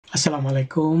আসসালামু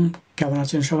আলাইকুম। কেমন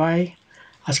আছেন সবাই?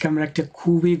 আজকে আমরা একটা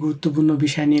খুবই গুরুত্বপূর্ণ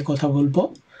বিষয় নিয়ে কথা বলবো।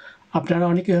 আপনারা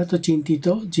অনেকেই হয়তো চিন্তিত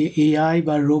যে এআই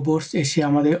বা রোবটস এসে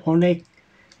আমাদের অনেক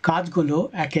কাজগুলো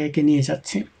একে, একে নিয়ে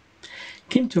যাচ্ছে।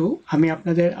 কিন্তু আমি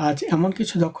আপনাদের আজ এমন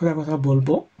কিছু দক্ষতার কথা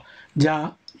বলবো, যা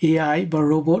এআই বা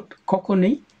রোবট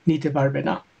কখনোই নিতে পারবে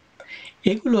না।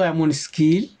 এগুলো এমন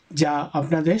স্কিল যা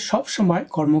আপনাদের সবসময়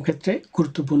কর্মক্ষেত্রে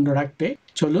গুরুত্বপূর্ণ রাখবে।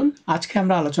 চলুন আজকে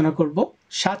আমরা আলোচনা করব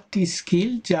 7টি স্কিল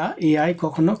যা এআই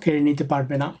কখনো কেড়ে নিতে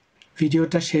পারবে না।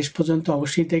 ভিডিওটা শেষ পর্যন্ত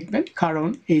অবশ্যই দেখবেন, কারণ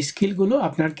এই স্কিলগুলো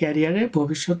আপনার ক্যারিয়ারে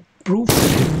ভবিষ্যৎ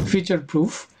ফিউচার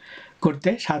প্রুফ করতে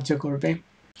সাহায্য করবে।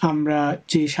 আমরা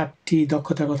যে 7টি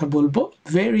দক্ষতার কথা বলবো,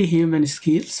 ভেরি হিউম্যান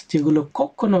স্কিলস, যেগুলো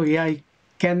কখনো AI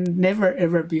can never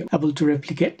ever be able to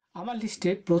replicate. আমার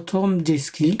লিস্টে প্রথম যে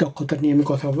স্কিল দক্ষতা নিয়ে আমি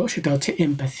কথা বলবো সেটা হচ্ছে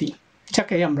এমপ্যাথি,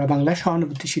 যাকে আমরা বাংলায়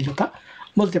সহানুভূতিশীলতা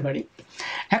বলতে পারি।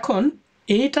 এখন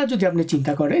এটা যদি আপনি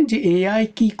চিন্তা করেন যে এআই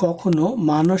কি কখনো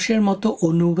মানুষের মতো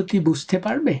অনুভূতি বুঝতে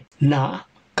পারবে? না,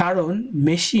 কারণ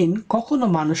মেশিন কখনো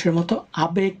মানুষের মতো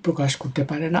আবেগ প্রকাশ করতে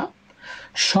পারে না।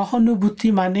 সহানুভূতি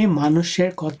মানে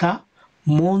মানুষের কথা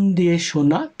মন দিয়ে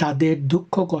শোনা, তাদের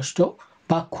দুঃখ কষ্ট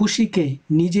বা খুশিকে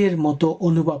নিজের মতো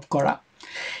অনুভব করা।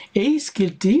 এই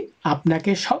স্কিলটি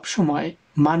আপনাকে সবসময়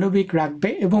মানবিক রাখবে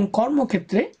এবং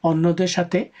কর্মক্ষেত্রে অন্যদের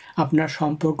সাথে আপনার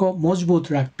সম্পর্ক মজবুত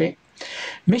রাখবে।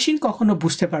 মেশিন কখনো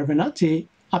বুঝতে পারবে না যে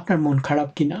আপনার মন খারাপ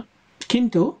কিনা,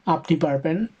 কিন্তু আপনি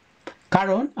পারবেন,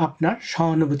 কারণ আপনার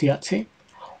সহানুভূতি আছে।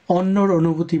 অন্যর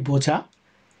অনুভূতি বোঝা,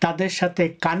 তাদের সাথে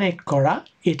কানেক্ট করা,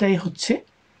 এটাই হচ্ছে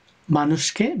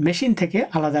মানুষকে মেশিন থেকে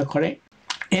আলাদা করে।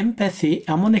 এমপ্যাথি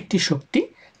এমন একটি শক্তি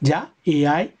যা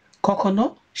এআই কখনো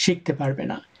শিখতে পারবে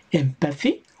না।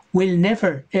 Empathy will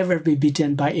never ever be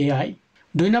beaten by AI.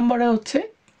 2 নম্বরে হচ্ছে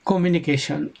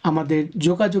কমিউনিকেশন, আমাদের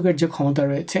যোগাযোগের যে ক্ষমতা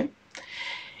রয়েছে।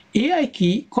 এআই কি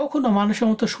কখনো মানুষের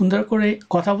মতো সুন্দর করে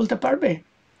কথা বলতে পারবে?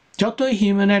 যতই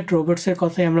হিউম্যানয়েড রোবটসের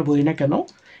কথাই আমরা বলি না কেন,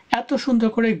 এত সুন্দর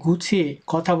করে গুছিয়ে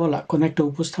কথা বলা, কোনো একটা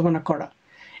উপস্থাপনা করা,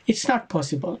 ইটস নট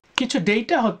পসিবল। কিছু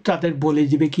ডেটা হয়তো তাদের বলে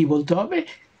দিবে কি বলতে হবে,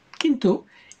 কিন্তু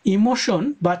ইমোশন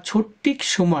বা সঠিক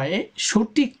সময়ে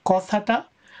সঠিক কথাটা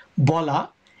বলা,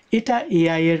 এটা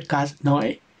এআই এর কাজ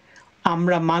নয়।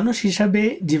 আমরা মানুষ হিসাবে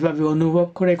যেভাবে অনুভব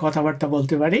করে কথাবার্তা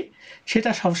বলতে পারি,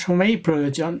 সেটা সবসময়ই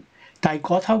প্রয়োজন। তাই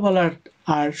কথা বলার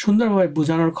আর সুন্দরভাবে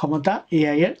বোঝানোর ক্ষমতা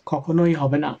এআই এর কখনোই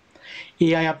হবে না।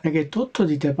 এআই আপনাকে তথ্য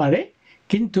দিতে পারে,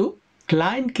 কিন্তু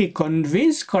ক্লায়েন্টকে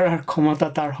কনভিন্স করার ক্ষমতা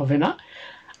তার হবে না।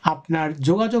 আপনার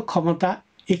যোগাযোগ ক্ষমতা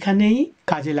এখানেই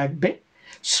কাজে লাগবে।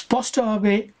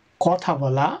 স্পষ্টভাবে কথা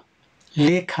বলা,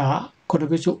 লেখা, কোনো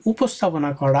কিছু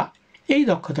উপস্থাপনা করা, এই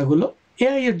দক্ষতাগুলো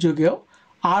এআই এর যুগেও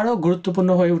আরও গুরুত্বপূর্ণ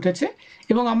হয়ে উঠেছে,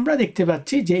 এবং আমরা দেখতে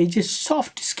পাচ্ছি যে এই যে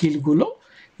সফট স্কিলগুলো,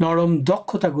 নরম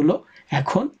দক্ষতাগুলো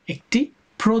এখন একটি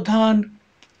প্রধান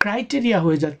ক্রাইটেরিয়া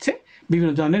হয়ে যাচ্ছে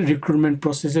বিভিন্ন ধরনের রিক্রুটমেন্ট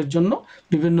প্রসেসের জন্য,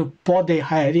 বিভিন্ন পদে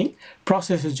হায়ারিং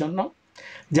প্রসেসের জন্য।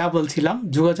 যা বলছিলাম,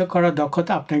 যোগাযোগ করার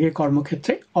দক্ষতা আপনাকে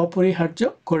কর্মক্ষেত্রে অপরিহার্য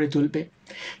করে তুলবে।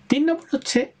 3 নম্বর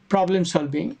হচ্ছে প্রবলেম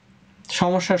সলভিং,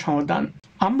 সমস্যার সমাধান।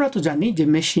 আমরা তো জানি যে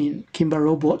মেশিন কিংবা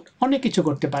রোবট অনেক কিছু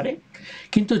করতে পারে,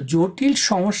 কিন্তু জটিল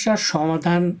সমস্যার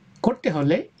সমাধান করতে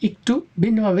হলে একটু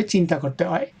ভিন্নভাবে চিন্তা করতে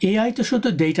হয়। এআই তো শুধু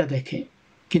ডেটা দেখে,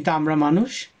 কিন্তু আমরা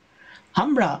মানুষ,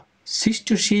 আমরা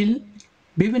সৃষ্টিশীল,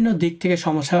 বিভিন্ন দিক থেকে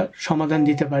সমস্যার সমাধান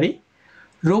দিতে পারি।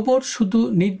 রোবট শুধু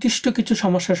নির্দিষ্ট কিছু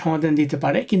সমস্যার সমাধান দিতে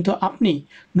পারে, কিন্তু আপনি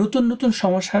নতুন নতুন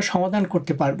সমস্যার সমাধান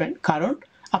করতে পারবেন, কারণ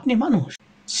আপনি মানুষ।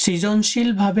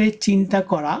 সৃজনশীলভাবে চিন্তা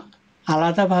করা,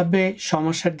 আলাদাভাবে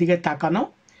সমস্যার দিকে তাকানো,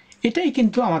 এটাই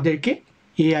কিন্তু আমাদেরকে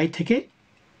এআই থেকে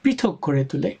পৃথক করে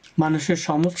তোলে। মানুষের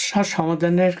সমস্যার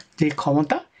সমাধানের যে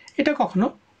ক্ষমতা, এটা কখনো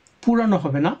পুরানো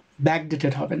হবে না,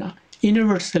 ব্যাকডেটেড হবে না,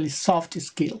 ইউনিভার্সালি সফট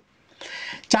স্কিল।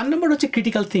 4 নম্বর হচ্ছে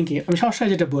ক্রিটিক্যাল থিঙ্কিং। আমি সবসময়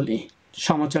যেটা বলি,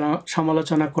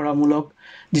 সমালোচনা করামূলক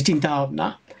যে চিন্তা ভাবনা।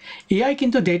 এআই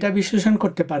কিন্তু ডেটা বিশ্লেষণ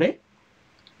করতে পারে,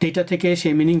 ডেটা থেকে সে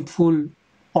মিনিংফুল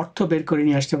অর্থ বের করে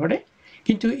নিয়ে আসতে পারে,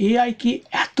 কিন্তু এআই কি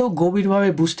এত গভীরভাবে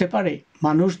বুঝতে পারে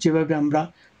মানুষ যেভাবে আমরা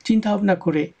চিন্তা ভাবনা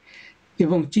করে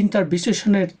এবং চিন্তার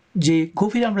বিশ্লেষণের যে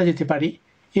গভীরে আমরা যেতে পারি,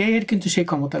 এআই এর কিন্তু সেই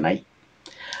ক্ষমতা নাই।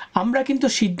 আমরা কিন্তু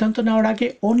সিদ্ধান্ত নেওয়ার আগে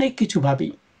অনেক কিছু ভাবি,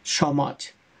 সমাজ,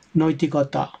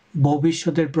 নৈতিকতা,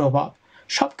 ভবিষ্যতের প্রভাব,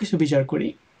 সব কিছু বিচার করি।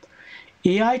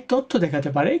 এআই তথ্য দেখাতে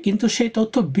পারে, কিন্তু সেই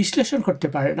তথ্য বিশ্লেষণ করতে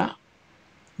পারে না,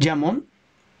 যেমন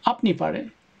আপনি পারেন,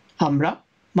 আমরা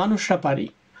মানুষরা পারি।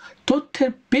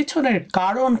 তথ্যের পেছনের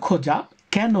কারণ খোঁজা,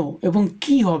 কেন এবং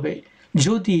কি হবে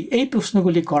যদি, এই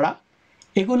প্রশ্নগুলি করা,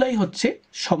 এগুলাই হচ্ছে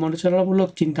সমালোচনামূলক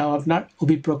চিন্তাভাবনার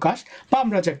অভিপ্রকাশ, বা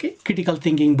আমরা যাকে ক্রিটিক্যাল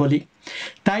থিঙ্কিং বলি।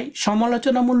 তাই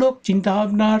সমালোচনামূলক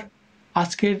চিন্তাভাবনার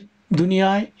আজকের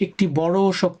দুনিয়ায় একটি বড়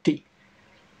শক্তি।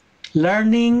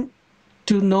 Learning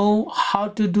to know how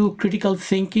to do critical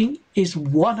thinking is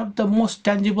one of the most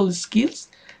tangible skills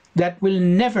that will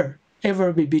never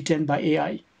ever be beaten by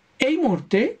AI. এই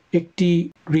মুহূর্তে একটি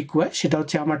রিকোয়েস্ট, সেটা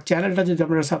হচ্ছে আমার চ্যানেলটা যদি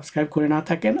আপনারা সাবস্ক্রাইব করে না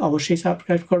থাকেন অবশ্যই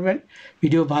সাবস্ক্রাইব করবেন,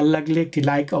 ভিডিও ভালো লাগলে একটি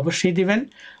লাইক অবশ্যই দিবেন,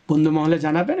 বন্ধু মহলে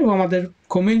জানাবেন এবং আমাদের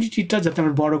কমিউনিটিটা যাতে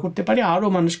আমরা বড় করতে পারি, আরও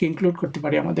মানুষকে ইনক্লুড করতে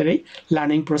পারি আমাদের এই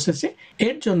লার্নিং প্রসেসে।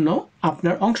 এর জন্য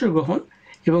আপনার অংশগ্রহণ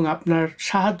এবং আপনার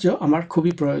সাহায্য আমার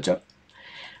খুবই প্রয়োজন।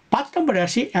 5 নম্বরে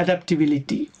আসি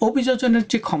অ্যাডাপ্টেবিলিটি, অভিযোজনের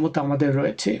যে ক্ষমতা আমাদের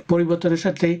রয়েছে, পরিবর্তনের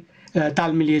সাথে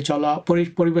তাল মিলিয়ে চলা,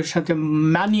 পরিবেশের সাথে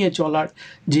মানিয়ে চলার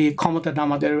যে ক্ষমতাটা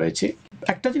আমাদের রয়েছে।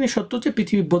 একটা জিনিস সত্য যে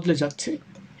পৃথিবী বদলে যাচ্ছে,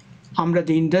 আমরা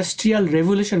যে ইন্ডাস্ট্রিয়াল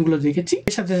রেভলিউশনগুলো দেখেছি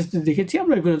এর সাথে সাথে দেখেছি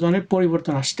আমরা বিভিন্ন ধরনের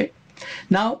পরিবর্তন আসতে।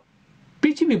 নাও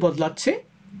পৃথিবী বদলাচ্ছে,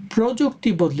 প্রযুক্তি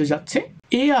বদলে যাচ্ছে,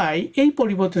 এআই এই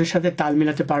পরিবর্তনের সাথে তাল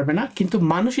মিলাতে পারবে না, কিন্তু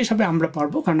মানুষ হিসাবে আমরা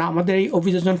পারবো, কারণ আমাদের এই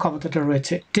অভিযোজন ক্ষমতাটা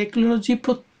রয়েছে। টেকনোলজি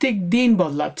প্রত্যেক দিন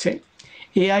বদলাচ্ছে,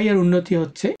 এআই এর উন্নতি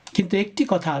হচ্ছে, কিন্তু একটি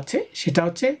কথা আছে, সেটা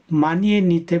হচ্ছে মানিয়ে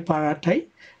নিতে পারাটাই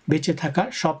বেঁচে থাকার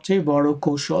সবচেয়ে বড়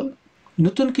কৌশল।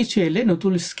 নতুন কিছু এলে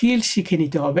নতুন স্কিল শিখে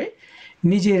নিতে হবে,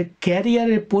 নিজের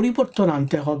ক্যারিয়ারের পরিবর্তন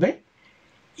আনতে হবে।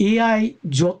 এআই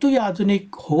যতই আধুনিক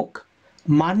হোক,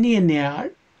 মানিয়ে নেয়ার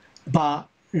বা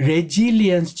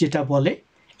রেজিলিয়েন্স যেটা বলে,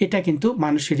 এটা কিন্তু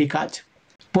মানুষেরই কাজ।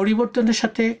 পরিবর্তনের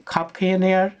সাথে খাপ খেয়ে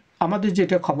নেয়ার আমাদের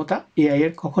যেটা ক্ষমতা, এআই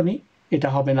এর কখনই এটা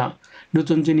হবে না।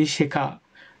 নতুন জিনিস শেখা,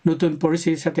 নতুন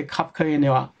পরিস্থিতির সাথে খাপ খাইয়ে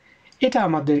নেওয়া, এটা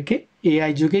আমাদেরকে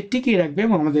এআই যুগে টিকিয়ে রাখবে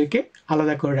এবং আমাদেরকে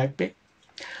আলাদা করে রাখবে।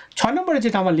 6 নম্বরে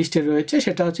যেটা আমার লিস্টে রয়েছে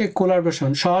সেটা হচ্ছে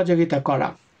কোলাবোরেশন, সহযোগিতা করা।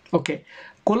 ওকে,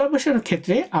 কোলাবোরেশনের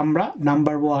ক্ষেত্রে আমরা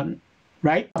নাম্বার 1,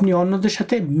 রাইট? আপনি অন্যদের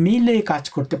সাথে মিলে কাজ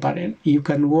করতে পারেন, you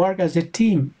can work as a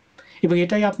team, এবং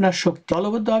এটাই আপনার শক্তি।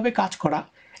 দলবদ্ধভাবে কাজ করা,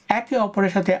 একে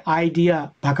অপরের সাথে আইডিয়া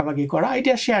ভাগাভাগি করা,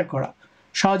 আইডিয়া শেয়ার করা,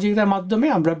 সহযোগিতার মাধ্যমে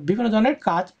আমরা বিভিন্ন ধরনের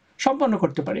কাজ সম্পন্ন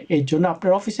করতে পারি। এই জন্য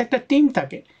আপনার অফিসে একটা টিম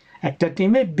থাকে, একটা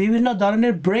টিমে বিভিন্ন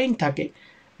ধরনের ব্রেইন থাকে,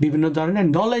 বিভিন্ন ধরনের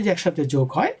নলেজ একসাথে যোগ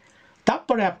হয়,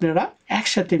 তারপরে আপনারা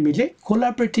একসাথে মিলে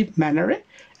কোলাবোরেটিভ ম্যানারে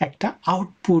একটা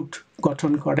আউটপুট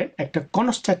গঠন করেন, একটা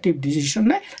কনস্ট্রাকটিভ ডিসিশন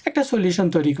নেয়, একটা সলিউশন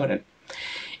তৈরি করেন।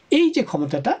 এই যে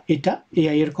ক্ষমতাটা, এটা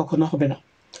এআই এর কখনো হবে না।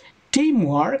 টিম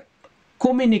ওয়ার্ক,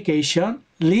 কমিউনিকেশন,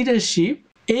 লিডারশিপ,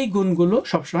 এই গুণগুলো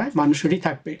সবসময় মানুষেরই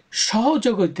থাকবে।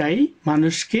 সহযোগিতাই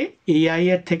মানুষকে এআই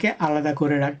এর থেকে আলাদা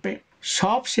করে রাখবে।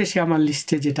 সব শেষে আমার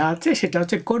লিস্টে যেটা আছে সেটা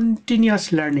হচ্ছে কন্টিনিউয়াস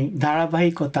লার্নিং,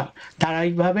 ধারাবাহিকতা,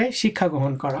 ধারাবাহিকভাবে শিক্ষা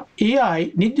গ্রহণ করা। এআই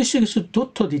নির্দিষ্ট কিছু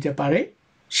তথ্য দিতে পারে,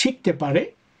 শিখতে পারে,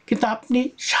 কিন্তু আপনি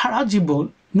সারা জীবন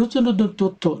নতুন নতুন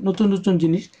তথ্য, নতুন নতুন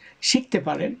জিনিস শিখতে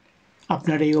পারেন।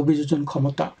 আপনার এই অভিযোজন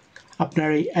ক্ষমতা, আপনার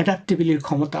এই অ্যাডাপ্টেবিলিটির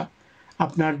ক্ষমতা,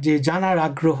 আপনার যে জানার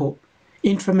আগ্রহ,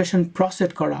 ইনফরমেশন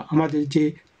প্রসেস করা, আমাদের যে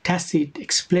ট্যাসিট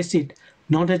এক্সপ্লিসিট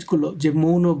নলেজগুলো, যে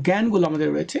মৌন জ্ঞানগুলো আমাদের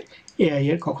রয়েছে, এআই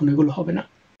এর কখনো এগুলো হবে না।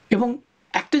 এবং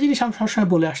একটা জিনিস আমি সবসময়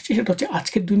বলে আসছি, সেটা হচ্ছে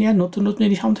আজকের দুনিয়ায় নতুন নতুন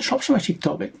জিনিস আমাদের সবসময় শিখতে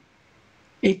হবে,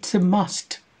 it's a must.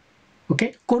 Okay,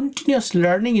 continuous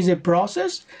learning is a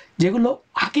process, যেগুলো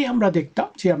আগে আমরা দেখতাম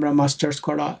যে আমরা মাস্টার্স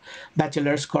করা,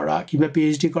 ব্যাচেলার্স করা কিংবা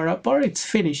পিএইচডি করার পর ইটস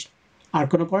ফিনিশড, আর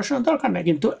কোনো পড়াশোনার দরকার নেই,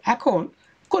 কিন্তু এখন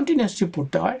কন্টিনিউয়াসলি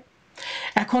পড়তে হয়।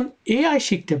 এখন এআই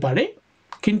শিখতে পারে,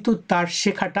 কিন্তু তার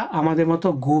শেখাটা আমাদের মতো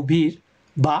গভীর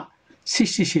বা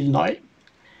সৃষ্টিশীল নয়।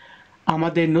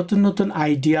 আমাদের নতুন নতুন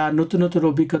আইডিয়া, নতুন নতুন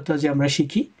অভিজ্ঞতা যে আমরা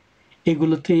শিখি,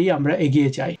 এগুলোতেই আমরা এগিয়ে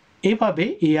যাই। এভাবে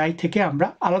এআই থেকে আমরা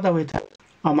আলাদা হয়ে থাকি।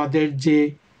 আমাদের যে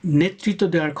নেতৃত্ব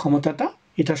দেওয়ার ক্ষমতাটা,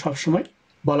 এটা সবসময়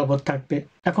বলবৎ থাকবে।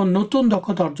 এখন নতুন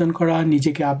দক্ষতা অর্জন করা,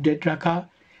 নিজেকে আপডেট রাখা,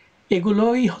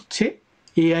 এগুলোই হচ্ছে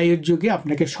এআই এর যুগে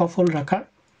আপনাকে সফল রাখার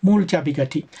মূল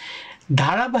চাবিকাঠি।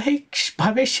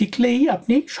 ধারাবাহিকভাবে শিখলেই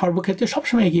আপনি সর্বক্ষেত্রে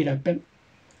সবসময় এগিয়ে রাখবেন।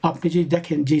 আপনি যদি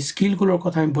দেখেন যে স্কিলগুলোর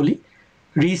কথা আমি বলি,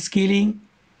 রিস্কিলিং,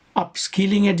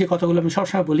 আপস্কিলিংয়ের যে কথাগুলো আমি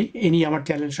সবসময় বলি, এ নিয়ে আমার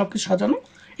চ্যানেল সব কিছু সাজানো,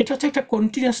 এটা হচ্ছে একটা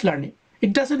continuous learning.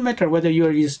 It doesn't matter whether you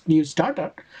R new starter,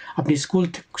 আপনি স্কুল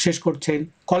শেষ করছেন,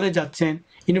 কলেজ যাচ্ছেন,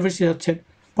 ইউনিভার্সিটি যাচ্ছেন,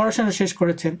 পড়াশোনা শেষ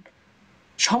করেছেন,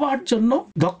 সবার জন্য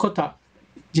দক্ষতা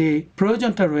যে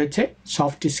প্রয়োজনটা রয়েছে,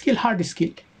 সফট স্কিল, হার্ড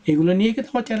স্কিল, এগুলো নিয়ে কিন্তু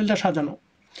আমার চ্যানেলটা সাজানো।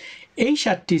 এই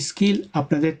 7টি স্কিল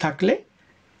আপনাদের থাকলে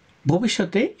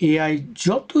ভবিষ্যতে এআই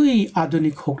যতই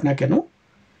আধুনিক হোক না কেন,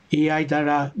 এআই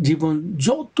দ্বারা জীবন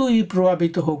যতই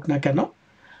প্রভাবিত হোক না কেন,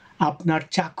 আপনার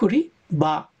চাকরি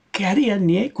বা ক্যারিয়ার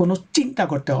নিয়ে কোনো চিন্তা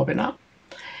করতে হবে না।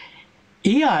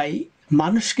 এআই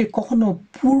মানুষকে কখনো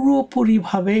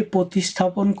পুরোপুরিভাবে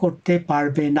প্রতিস্থাপন করতে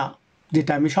পারবে না,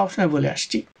 যেটা আমি সবসময় বলে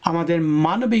আসছি। আমাদের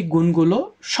মানবিক গুণগুলো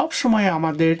সবসময়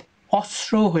আমাদের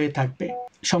অস্ত্র হয়ে থাকবে।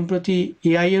 সম্প্রতি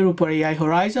এআই এর উপর এআই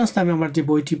হরাইজনস নামে আমার যে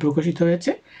বইটি প্রকাশিত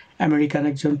হয়েছে, আমেরিকান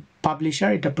একজন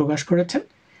পাবলিশার এটা প্রকাশ করেছেন।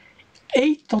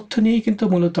 এই তথ্য নিয়েই কিন্তু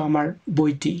মূলত আমার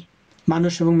বইটি,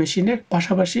 মানুষ এবং মেশিনের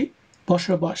পাশাপাশি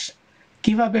বসবাস,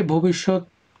 কিভাবে ভবিষ্যৎ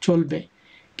চলবে,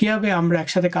 কিভাবে আমরা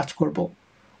একসাথে কাজ করব,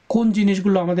 কোন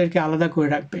জিনিসগুলো আমাদেরকে আলাদা করে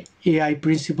রাখবে, এআই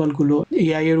প্রিন্সিপালগুলো,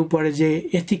 এআই এর উপরে যে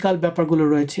এথিক্যাল ব্যাপারগুলো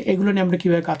রয়েছে, এগুলো নিয়ে আমরা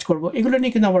কীভাবে কাজ করব, এগুলো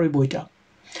নিয়ে কিন্তু আমার ওই বইটা।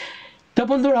 তো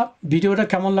বন্ধুরা, ভিডিওটা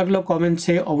কেমন লাগলো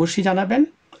কমেন্টসে অবশ্যই জানাবেন,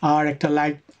 আর একটা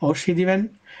লাইক অবশ্যই দিবেন।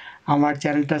 আমার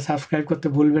চ্যানেলটা সাবস্ক্রাইব করতে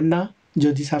ভুলবেন না।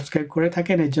 যদি সাবস্ক্রাইব করে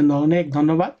থাকেন এর জন্য অনেক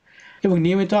ধন্যবাদ, এবং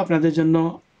নিয়মিত আপনাদের জন্য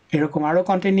এরকম আরও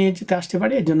কন্টেন্ট নিয়ে যেতে আসতে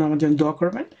পারি, এর জন্য আমার জন্য দোয়া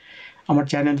করবেন। আমার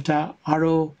চ্যানেলটা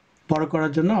আরও বড়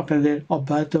করার জন্য আপনাদের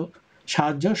অব্যাহত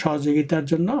সাহায্য সহযোগিতার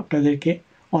জন্য আপনাদেরকে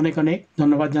অনেক অনেক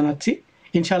ধন্যবাদ জানাচ্ছি।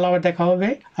 ইনশাআল্লাহ আবার দেখা হবে।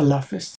 আল্লাহ হাফেজ।